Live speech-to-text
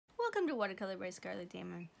Welcome to Watercolor by Scarlett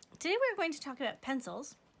Damen. Today we're going to talk about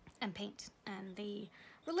pencils and paint and the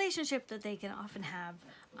relationship that they can often have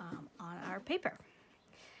on our paper.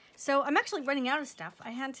 So I'm actually running out of stuff.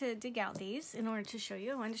 I had to dig out these in order to show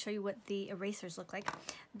you. I wanted to show you what the erasers look like.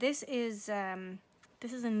 This is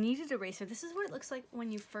a kneaded eraser. This is what it looks like when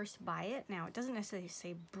you first buy it. Now, it doesn't necessarily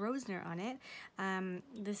say Brosner on it.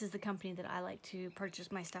 This is the company that I like to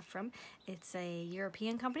purchase my stuff from. It's a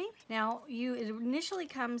European company. Now, it initially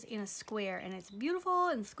comes in a square, and it's beautiful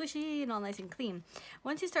and squishy and all nice and clean.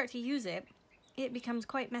 Once you start to use it, it becomes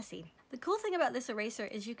quite messy. The cool thing about this eraser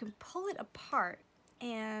is you can pull it apart,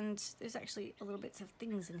 and there's actually a little bits of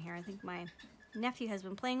things in here. I think my nephew has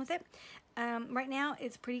been playing with it. Right now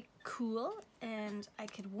it's pretty cool, and I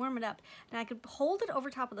could warm it up. Now I could hold it over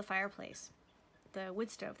top of the fireplace, the wood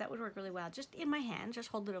stove. That would work really well. Just in my hand, just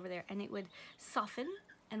hold it over there, and it would soften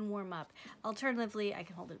and warm up. Alternatively, I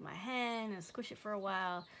can hold it in my hand and squish it for a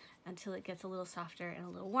while until it gets a little softer and a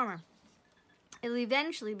little warmer. It'll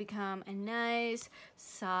eventually become a nice,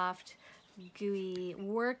 soft, gooey,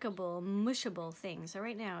 workable, mushable thing. So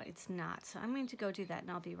right now it's not. So I'm going to go do that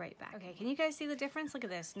and I'll be right back. Okay, can you guys see the difference? Look at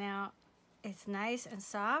this. Now it's nice and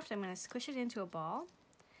soft. I'm going to squish it into a ball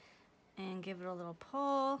and give it a little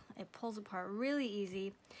pull. It pulls apart really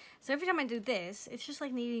easy. So every time I do this, it's just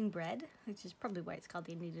like kneading bread, which is probably why it's called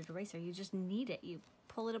the kneaded eraser. You just knead it. You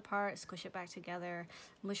pull it apart, squish it back together,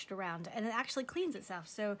 mush it around, and it actually cleans itself.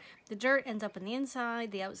 So the dirt ends up on the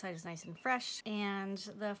inside, the outside is nice and fresh. And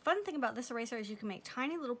the fun thing about this eraser is you can make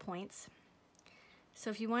tiny little points. So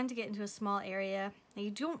if you wanted to get into a small area, now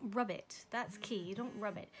you don't rub it. That's key. You don't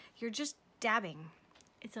rub it. You're just dabbing.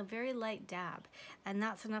 It's a very light dab, and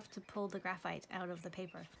that's enough to pull the graphite out of the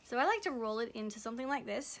paper. So I like to roll it into something like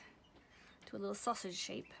this, to a little sausage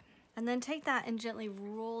shape, and then take that and gently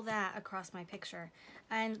roll that across my picture.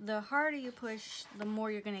 And the harder you push, the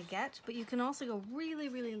more you're gonna get, but you can also go really,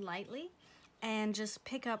 really lightly and just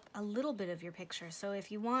pick up a little bit of your picture. So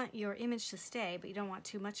if you want your image to stay, but you don't want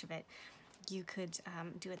too much of it, you could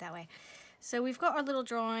do it that way. So we've got our little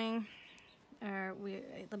drawing.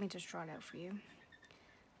 Let me just draw it out for you.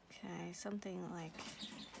 Okay, something like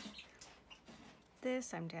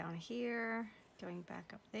this. I'm down here, going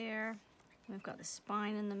back up there. We've got the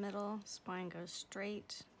spine in the middle. Spine goes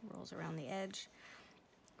straight, rolls around the edge.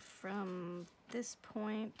 From this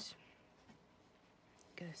point,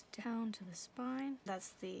 goes down to the spine. That's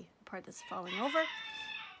the part that's falling over.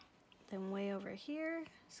 Then way over here,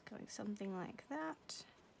 it's going something like that.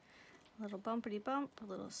 A little bumpity bump,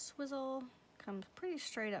 a little swizzle, comes pretty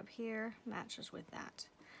straight up here, matches with that.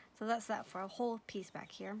 So that's that for a whole piece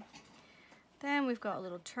back here. Then we've got a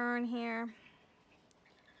little turn here.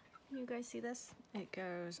 You guys see this? It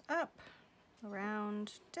goes up,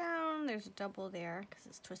 around, down. There's a double there because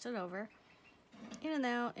it's twisted over. In and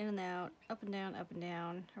out, up and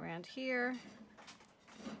down, around here.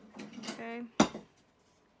 Okay.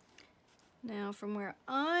 Now from where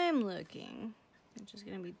I'm looking, which is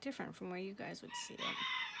going to be different from where you guys would see it,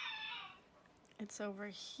 it's over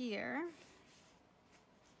here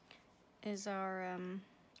is our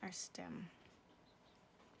stem.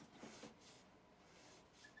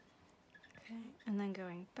 Okay, and then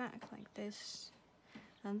going back like this.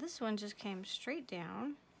 And this one just came straight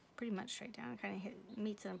down, pretty much straight down, kind of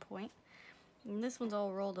meets in a point. And this one's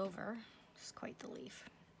all rolled over. It's quite the leaf.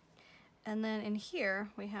 And then in here,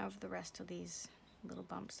 we have the rest of these little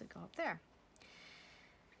bumps that go up there.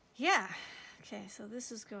 Yeah, okay, so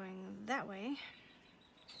this is going that way.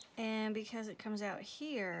 And because it comes out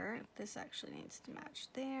here, this actually needs to match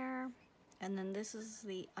there. And then this is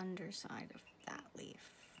the underside of that leaf.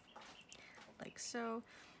 Like so,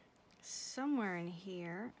 somewhere in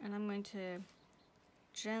here, and I'm going to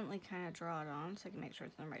gently kind of draw it on so I can make sure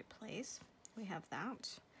it's in the right place. We have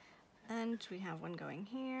that, and we have one going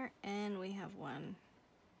here, and we have one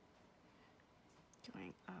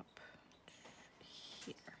going up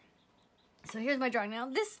here. So here's my drawing.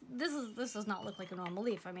 Now this does not look like a normal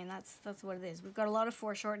leaf. I mean, that's what it is. We've got a lot of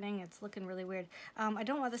foreshortening. It's looking really weird. I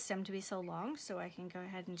don't want the stem to be so long, so I can go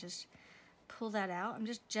ahead and just pull that out. I'm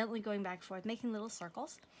just gently going back and forth, making little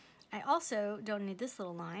circles. I also don't need this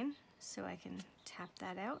little line, so I can tap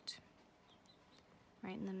that out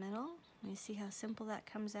right in the middle. You see how simple that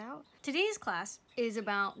comes out? Today's class is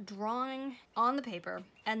about drawing on the paper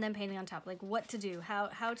and then painting on top, like what to do, how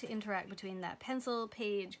to interact between that pencil,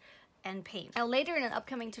 page, and paint. Now later in an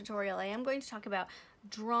upcoming tutorial, I am going to talk about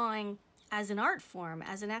drawing as an art form,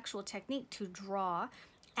 as an actual technique to draw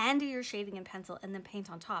and do your shading in pencil and then paint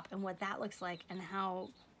on top, and what that looks like and how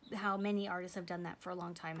how many artists have done that for a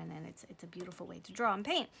long time, and then it's a beautiful way to draw and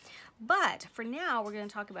paint. But for now, we're going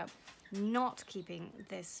to talk about not keeping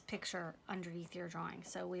this picture underneath your drawing.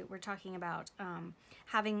 So we're talking about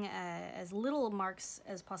having as little marks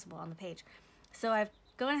as possible on the page. So I've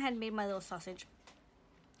gone ahead and made my little sausage.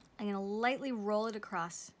 I'm going to lightly roll it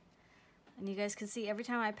across, and you guys can see every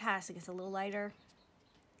time I pass it gets a little lighter,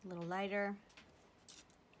 a little lighter,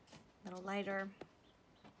 a little lighter,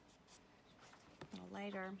 a little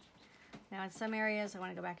lighter. Now in some areas I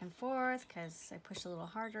want to go back and forth because I pushed a little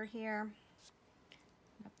harder here.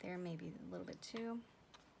 Up there maybe a little bit too.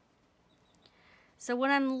 So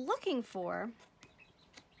what I'm looking for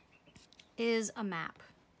is a map,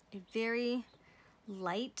 a very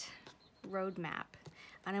light road map.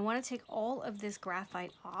 And I want to take all of this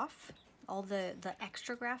graphite off, all the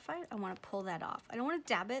extra graphite. I want to pull that off. I don't want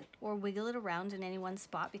to dab it or wiggle it around in any one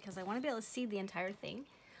spot because I want to be able to see the entire thing.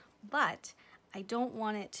 But I don't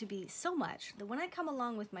want it to be so much that when I come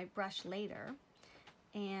along with my brush later,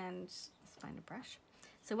 and let's find a brush.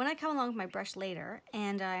 So when I come along with my brush later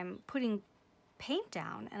and I'm putting paint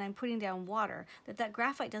down and I'm putting down water, that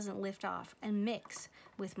graphite doesn't lift off and mix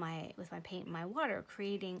with my paint and my water,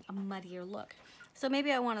 creating a muddier look. So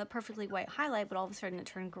maybe I want a perfectly white highlight, but all of a sudden it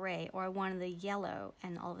turned gray, or I wanted the yellow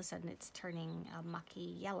and all of a sudden it's turning a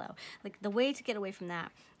mucky yellow. Like, the way to get away from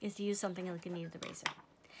that is to use something like a kneaded eraser.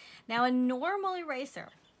 Now a normal eraser,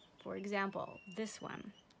 for example, this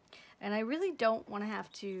one, and I really don't want to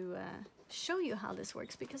have to show you how this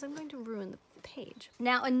works because I'm going to ruin the page.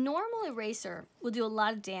 Now a normal eraser will do a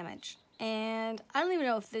lot of damage, and I don't even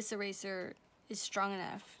know if this eraser is strong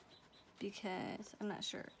enough because I'm not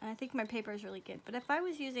sure. And I think my paper is really good, but if I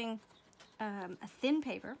was using a thin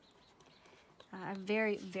paper, a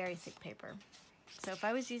very, very thick paper, so if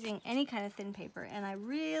I was using any kind of thin paper and I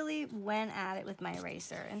really went at it with my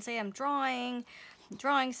eraser, and say I'm drawing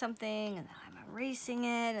something, and then I'm erasing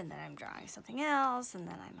it, and then I'm drawing something else, and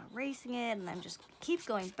then I'm erasing it, and I'm just keep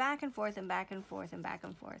going back and forth and back and forth and back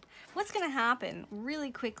and forth. What's going to happen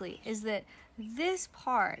really quickly is that this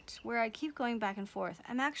part where I keep going back and forth,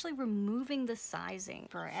 I'm actually removing the sizing,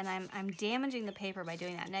 and I'm damaging the paper by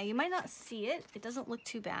doing that. Now you might not see it. It doesn't look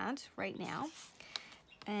too bad right now.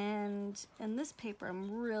 And in this paper,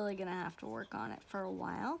 I'm really going to have to work on it for a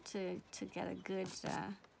while to get a good...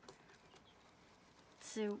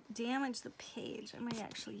 to damage the page. I might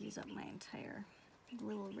actually use up my entire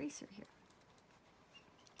little eraser here.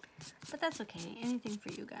 But that's okay, anything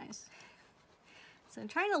for you guys. So I'm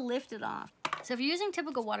trying to lift it off. So if you're using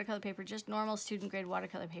typical watercolor paper, just normal student grade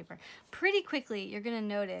watercolor paper, pretty quickly you're going to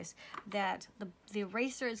notice that the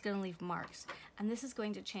eraser is going to leave marks, and this is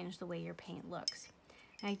going to change the way your paint looks.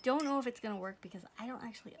 And I don't know if it's going to work because I don't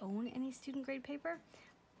actually own any student grade paper,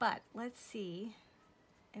 but let's see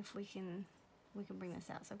if we can bring this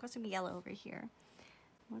out. So I've got some yellow over here.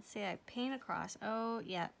 Let's say I paint across. Oh,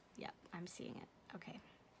 yeah, I'm seeing it. Okay.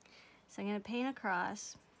 So I'm going to paint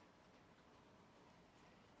across.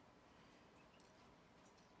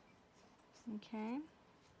 Okay.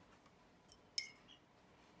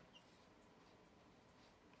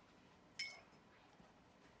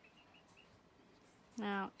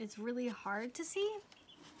 Now, it's really hard to see,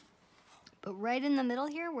 but right in the middle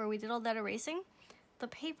here where we did all that erasing, the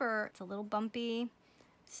paper, it's a little bumpy,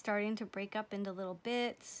 starting to break up into little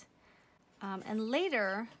bits. And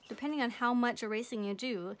later, depending on how much erasing you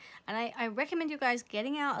do, and I recommend you guys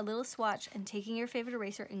getting out a little swatch and taking your favorite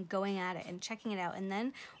eraser and going at it and checking it out, and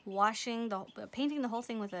then painting the whole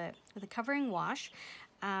thing with a covering wash,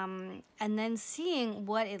 and then seeing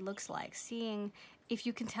what it looks like, seeing if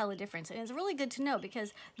you can tell a difference. And it's really good to know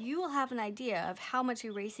because you will have an idea of how much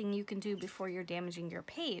erasing you can do before you're damaging your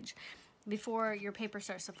page, before your paper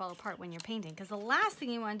starts to fall apart when you're painting. Because the last thing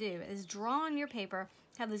you want to do is draw on your paper,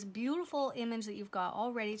 have this beautiful image that you've got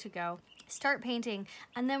all ready to go, start painting,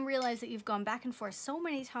 and then realize that you've gone back and forth so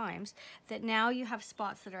many times that now you have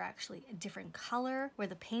spots that are actually a different color, where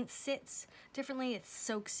the paint sits differently, it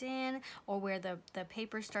soaks in, or where the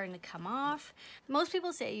paper's starting to come off. Most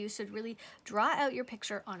people say you should really draw out your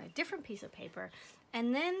picture on a different piece of paper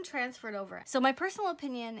and then transfer it over. So my personal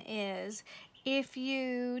opinion is, if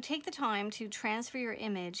you take the time to transfer your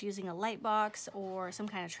image using a light box or some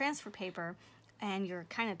kind of transfer paper and you're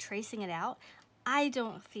kind of tracing it out, I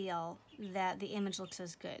don't feel that the image looks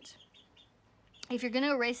as good. If you're going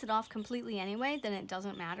to erase it off completely anyway, then it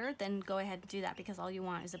doesn't matter. Then go ahead and do that because all you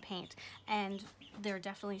want is a paint. And there are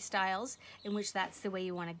definitely styles in which that's the way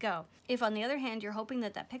you want to go. If, on the other hand, you're hoping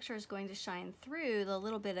that that picture is going to shine through, the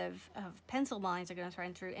little bit of pencil lines are going to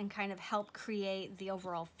shine through and kind of help create the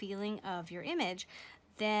overall feeling of your image,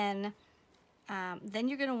 then then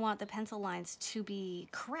you're going to want the pencil lines to be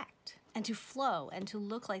correct and to flow and to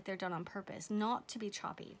look like they're done on purpose, not to be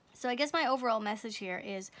choppy. So I guess my overall message here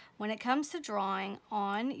is when it comes to drawing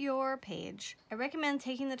on your page, I recommend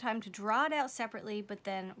taking the time to draw it out separately, but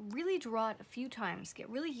then really draw it a few times. Get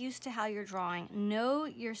really used to how you're drawing, know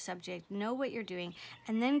your subject, know what you're doing,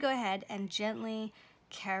 and then go ahead and gently,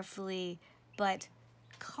 carefully, but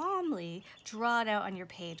calmly draw it out on your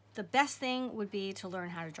page. The best thing would be to learn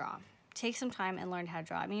how to draw. Take some time and learn how to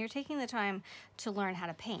draw. I mean, you're taking the time to learn how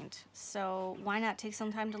to paint, so why not take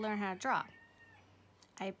some time to learn how to draw?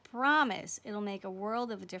 I promise it'll make a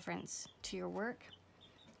world of a difference to your work,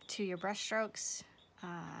 to your brush strokes,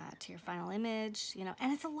 to your final image, you know,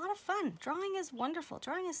 and it's a lot of fun. Drawing is wonderful.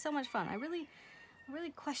 Drawing is so much fun. I really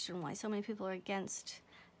question why so many people are against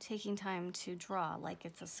taking time to draw like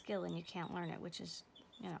it's a skill and you can't learn it, which is,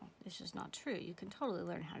 you know, it's just not true. You can totally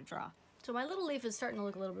learn how to draw. So my little leaf is starting to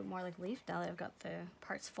look a little bit more like a leaf now that I've got the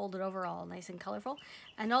parts folded over all nice and colorful.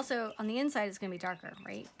 And also on the inside it's going to be darker,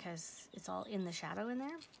 right? Because it's all in the shadow in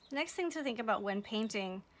there. Next thing to think about when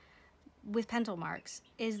painting with pencil marks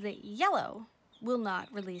is that yellow will not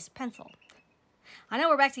release pencil. I know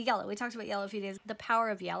we're back to yellow. We talked about yellow a few days. The power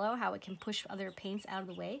of yellow, how it can push other paints out of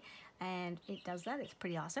the way. And it does that. It's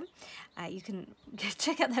pretty awesome. You can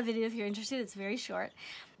check out that video if you're interested. It's very short.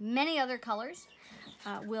 Many other colors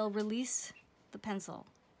will release the pencil,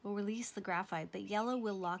 will release the graphite, but yellow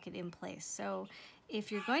will lock it in place. So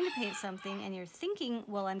if you're going to paint something and you're thinking,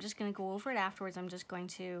 well, I'm just going to go over it afterwards, I'm just going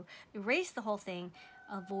to erase the whole thing,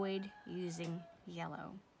 avoid using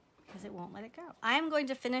yellow because it won't let it go. I'm going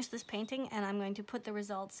to finish this painting and I'm going to put the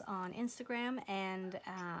results on Instagram and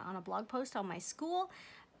on a blog post on my school.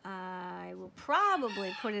 I will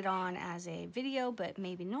probably put it on as a video, but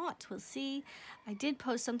maybe not. We'll see. I did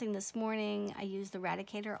post something this morning. I used the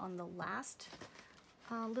Radicator on the last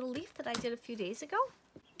little leaf that I did a few days ago.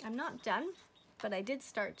 I'm not done, but I did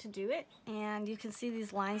start to do it, and you can see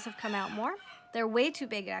these lines have come out more. They're way too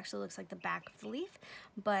big. It actually looks like the back of the leaf,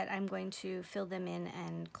 but I'm going to fill them in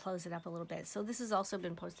and close it up a little bit. So this has also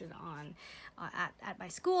been posted on at my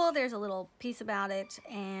school. There's a little piece about it,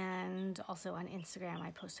 and also on Instagram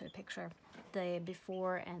I posted a picture, the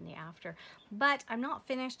before and the after. But I'm not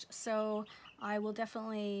finished, so I will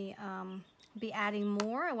definitely be adding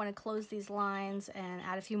more. I want to close these lines and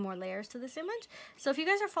add a few more layers to this image. So if you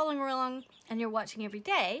guys are following along and you're watching every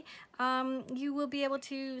day, you will be able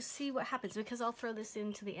to see what happens, because I'll throw this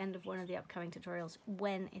into the end of one of the upcoming tutorials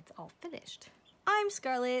when it's all finished. I'm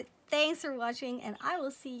Scarlett. Thanks for watching, and I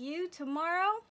will see you tomorrow.